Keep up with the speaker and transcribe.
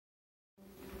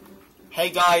Hey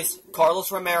guys,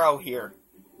 Carlos Romero here,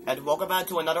 and welcome back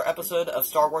to another episode of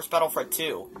Star Wars Battlefront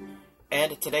 2.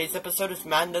 And today's episode is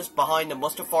Madness Behind the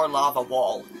Mustafar Lava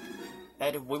Wall.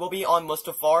 And we will be on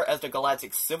Mustafar as the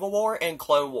Galactic Civil War and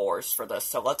Clone Wars for this,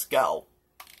 so let's go.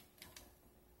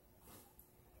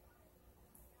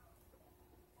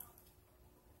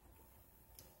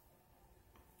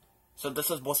 So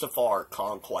this is Mustafar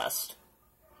Conquest.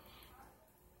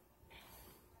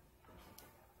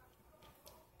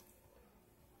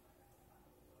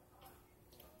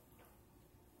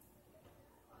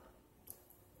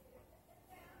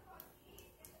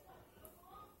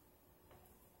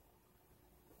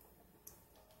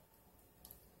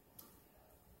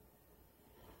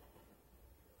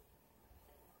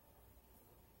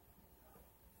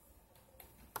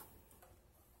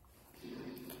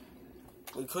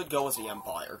 We could go as the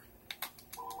Empire.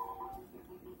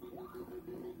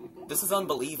 This is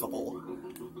unbelievable.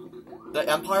 The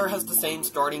Empire has the same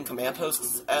starting command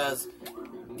posts as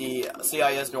the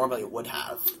CIS normally would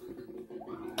have.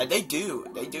 And they do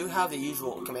have the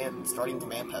usual starting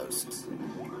command posts.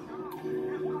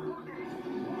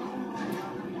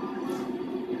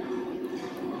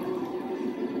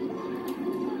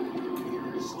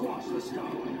 Squash the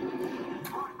star.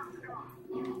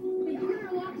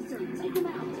 Take him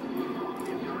out.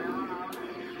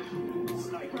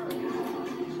 Sniper. A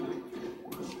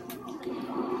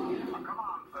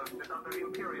command post is under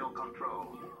Imperial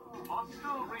control.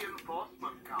 Hostile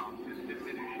reinforcement count is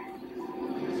diminishing.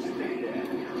 Stay there.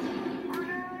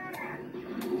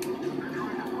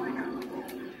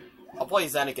 I'll play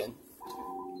as Anakin.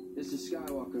 This is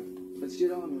Skywalker. Let's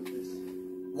get on with this.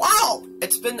 Wow!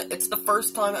 It's the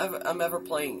first time I'm ever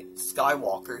playing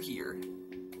Skywalker here.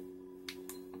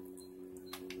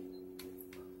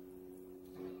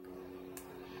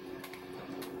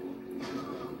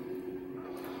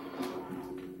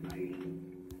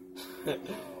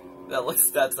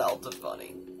 That sounds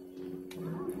funny.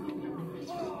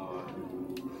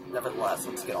 Nevertheless,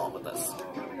 let's get on with this.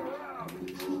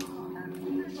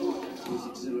 It's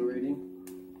exhilarating.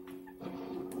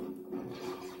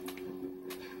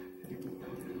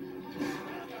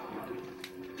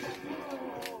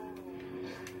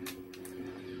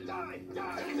 Die!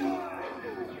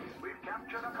 We've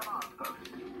captured a command post.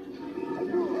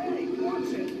 Hey,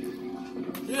 watch it.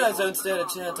 You guys don't stand a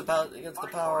chance against the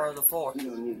power of the Force. You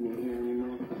don't need me here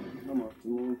anymore. I'm off to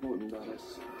more important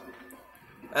matters.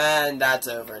 And that's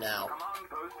over now. Command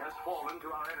post has fallen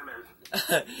to our enemies.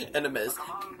 Enemies.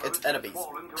 It's enemies.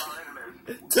 Fallen to our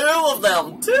enemies. 2 of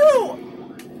them! 2!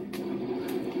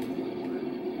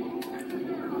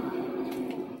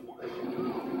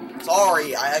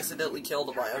 Sorry, I accidentally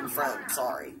killed my own friend.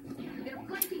 Sorry.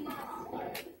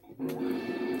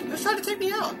 Who's trying to take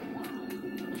me out?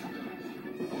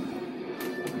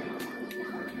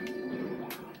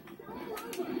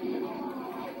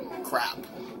 Crap.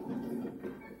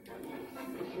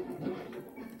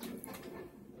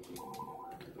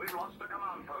 We've lost the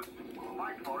command post.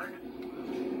 Fight for it.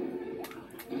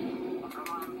 A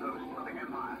command post for the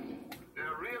Empire.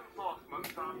 Their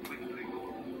reinforcements are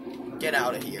dwindling. Get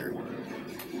out of here.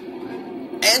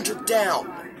 And you're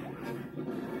down!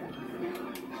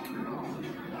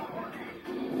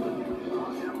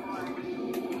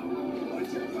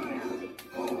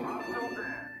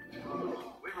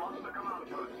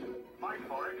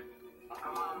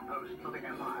 For the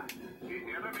Empire. The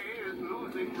enemy is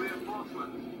losing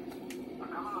reinforcements. A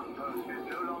command post is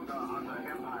no longer under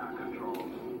Empire control.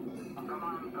 A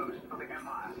command post for the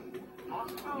Empire.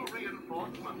 Hostile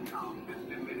reinforcement count is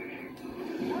diminishing.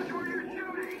 What were you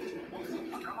shooting?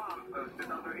 A command post is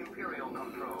under Imperial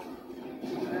control.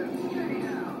 Stay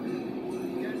down.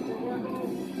 Get to rebel.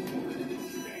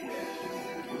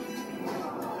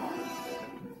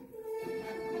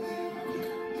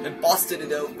 And busted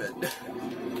it open.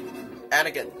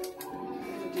 Anakin.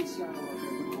 Captain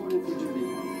Skywalker, reporting for duty.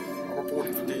 I'm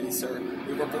reporting for duty, sir.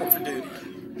 We report for duty.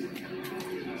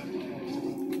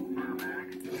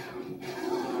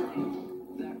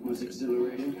 That was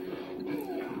exhilarating.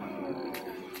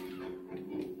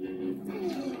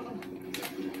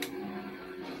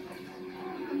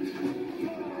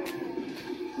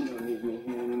 You don't need me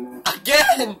here anymore.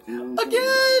 Again!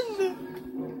 Again!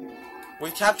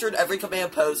 We've captured every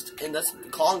command post in this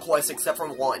conquest except for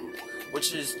one,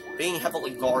 which is being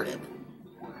heavily guarded.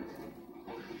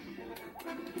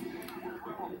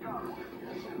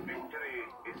 Victory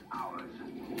is ours.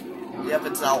 Yep,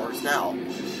 it's ours now.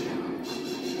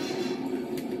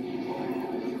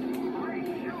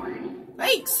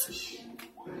 Thanks!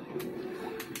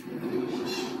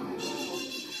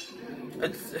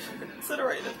 It's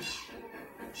incinerated.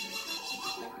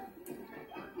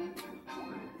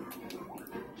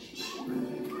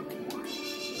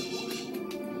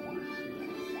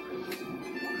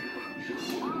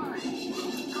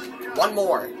 One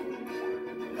more.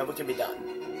 And we can be done.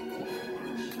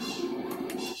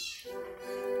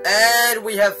 And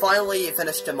we have finally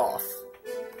finished him off.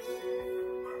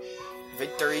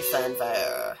 Victory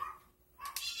fanfare.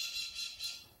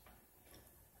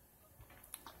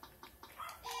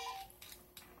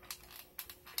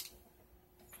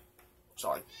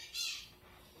 Sorry.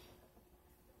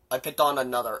 I picked on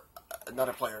another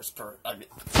player's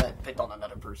picked on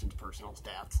another person's personal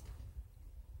stats.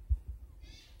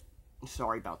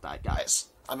 Sorry about that, guys.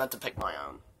 I meant to pick my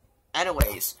own.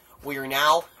 Anyways, we are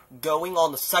now going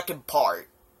on the second part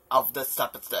of this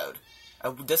episode.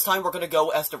 This time we're going to go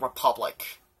as the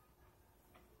Republic.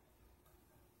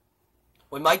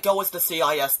 We might go as the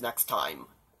CIS next time.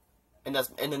 In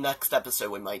the next episode,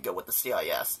 we might go with the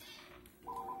CIS.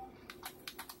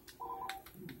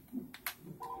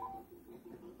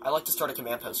 I like to start at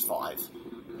Command Post 5.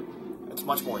 It's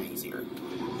much more easier.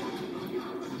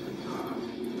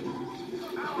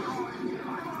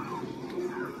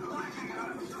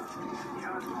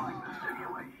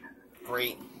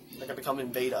 Great. They're gonna come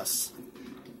invade us.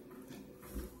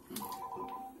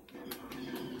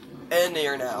 In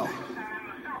there now.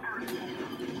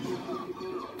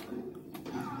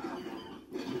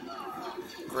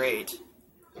 Great.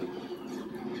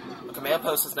 The command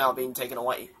post is now being taken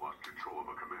away.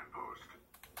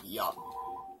 Yup.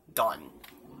 Done.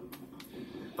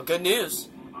 But good news.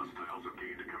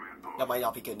 That might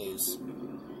not be good news.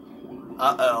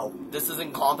 Uh-oh. This is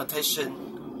in competition.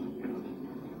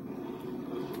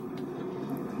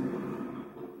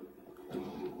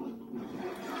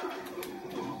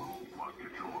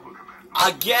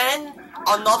 Again?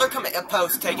 Another command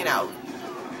post taken out.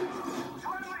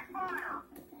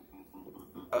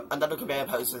 Another command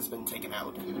post has been taken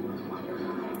out.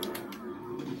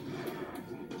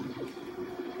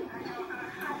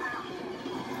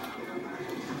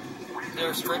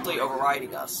 They're strictly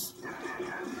overriding us.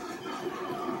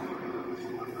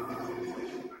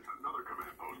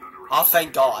 Oh,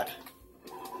 thank God.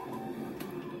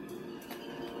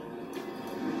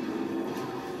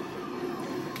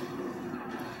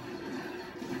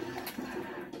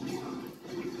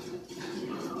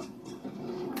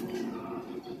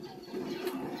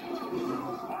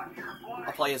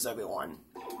 I'll play as Obi-Wan.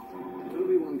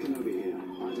 Obi-Wan Canopy here.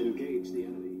 I've engaged the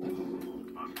enemy.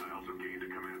 Hostiles have gained a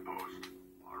command post.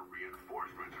 Our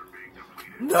reinforcements are being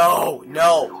depleted. No,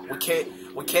 no, we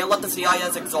can't let the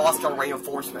CIS exhaust our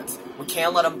reinforcements. We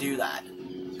can't let them do that.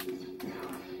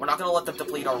 We're not gonna let them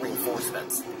deplete our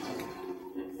reinforcements.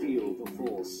 Feel the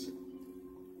force.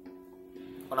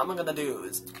 What I'm gonna do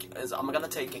is I'm gonna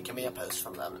take a command post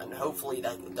from them, and hopefully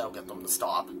they'll get them to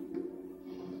stop.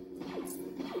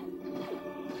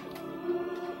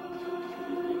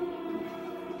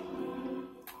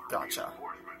 Gotcha.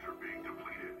 Reinforcements are being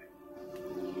depleted.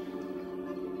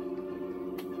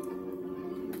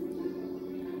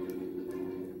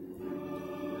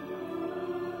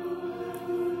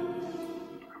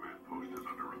 Command post is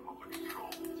under Republic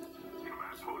control.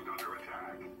 Command post under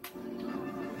attack.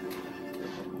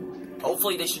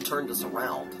 Hopefully they should turn this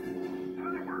around.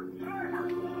 Sniper! Sniper!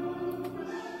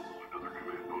 Another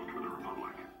command post for the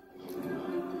Republic.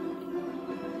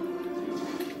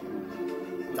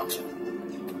 Gotcha.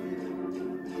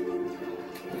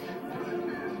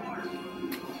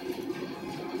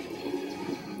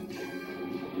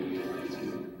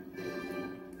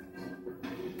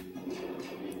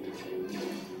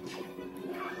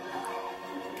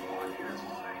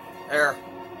 There.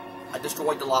 I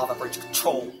destroyed the lava bridge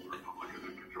control. Republic is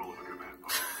in control of the command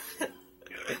post.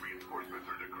 Enemy reinforcements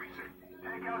are decreasing.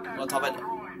 Take out that On top of it,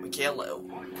 we can't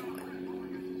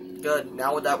loot. Good.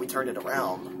 Now with that, we turned it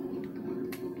around.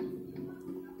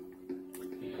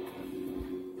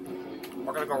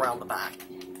 We're gonna go around the back,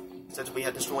 since we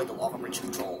had destroyed the lava bridge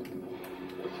control.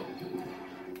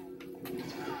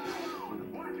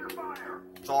 Watch your fire!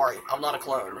 Sorry, I'm not a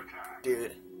clone,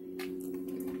 dude. The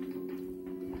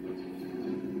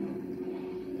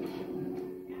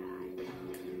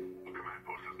command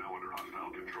post is now under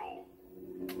hostile control.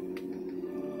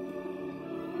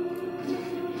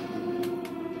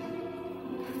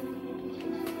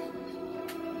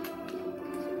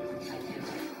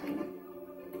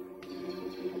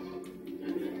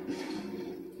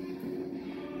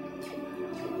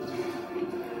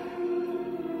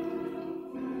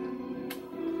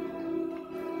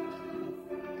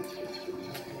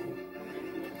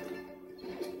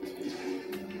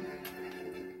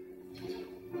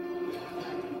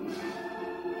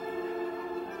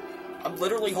 I'm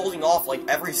literally holding off like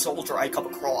every soldier I come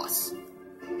across.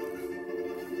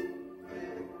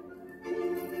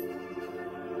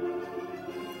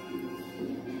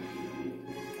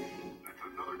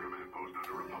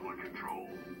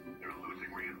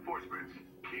 reinforcements.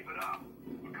 Keep it up.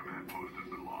 The command post has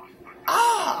been lost.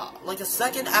 Ah! Like a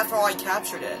second after I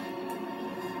captured it.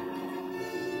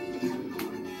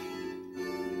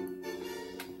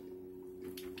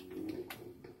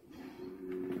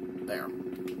 There.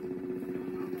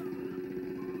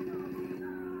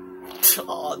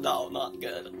 Oh no, not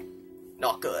good.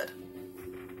 Not good.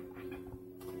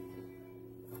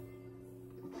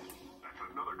 That's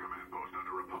another command post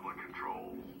under Republic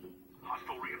control.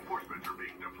 Hostile reinforcements are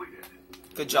being depleted.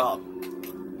 Good job.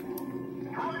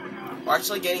 We're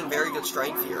actually gaining very good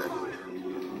strength here.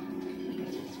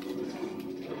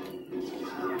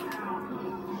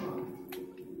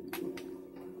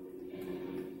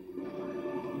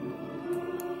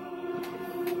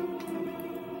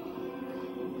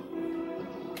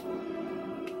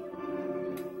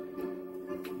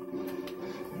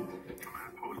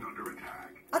 Command post under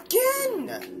attack.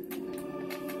 Again!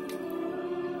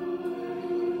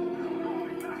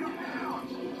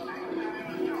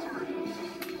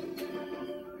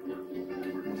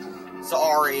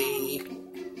 Sorry. Another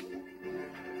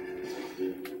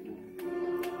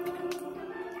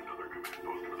command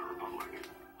post for the Republic.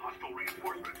 Hostile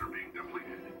reinforcements are being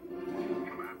depleted.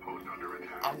 Command post under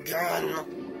attack. Again.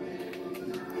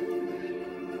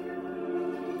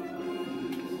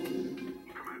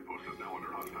 Command post is now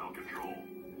under hostile control.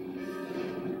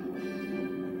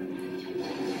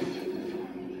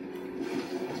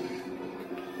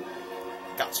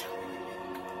 Gotcha.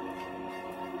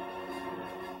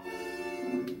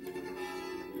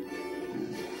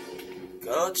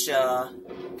 Gotcha.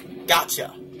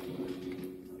 Gotcha.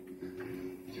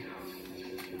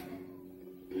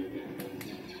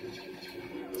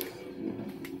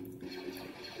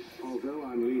 Although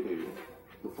I'm leaving,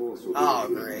 the Force will be Oh,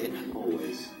 with me, great.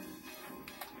 always.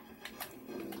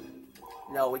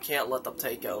 No, we can't let them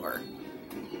take over.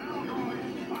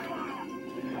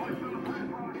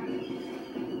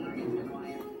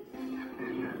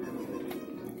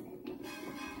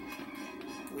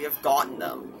 We have gotten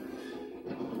them.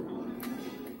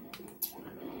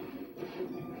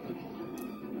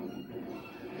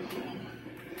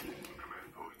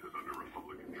 Command post is under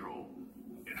Republic control.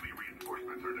 Enemy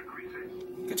reinforcements are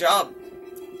decreasing. Good job.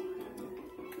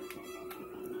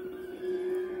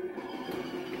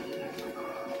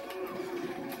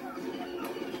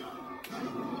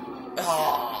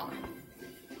 Ah.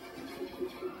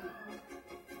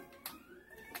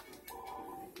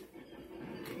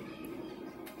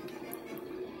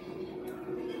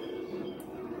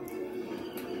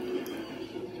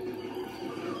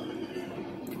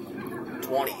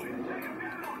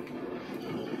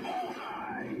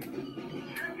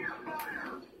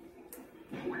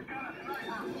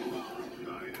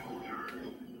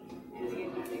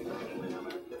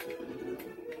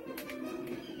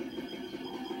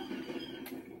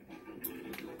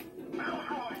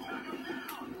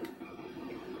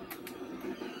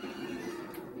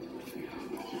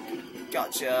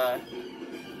 Gotcha.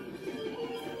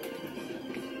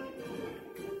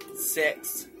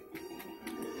 6.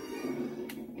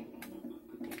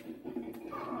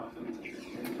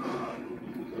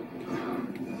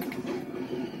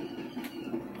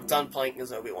 Done playing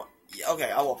as Obi-Wan. Yeah,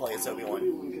 okay, I will play as Obi-Wan.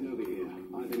 Obi-Wan Canopy here.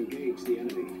 I've engaged the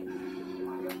enemy.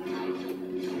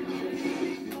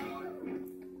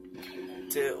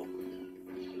 2.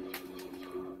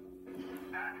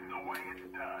 That's the way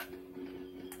it's done.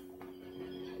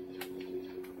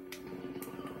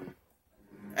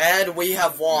 And we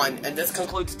have won, and this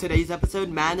concludes today's episode,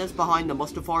 Madness Behind the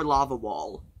Mustafar Lava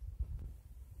Wall.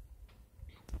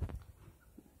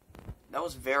 That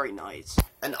was very nice.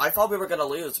 And I thought we were gonna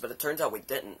lose, but it turns out we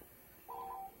didn't.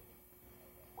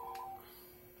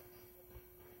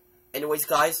 Anyways,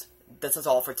 guys, this is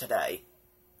all for today.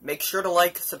 Make sure to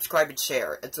like, subscribe, and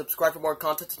share, and subscribe for more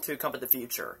content to come in the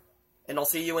future. And I'll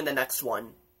see you in the next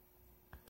one.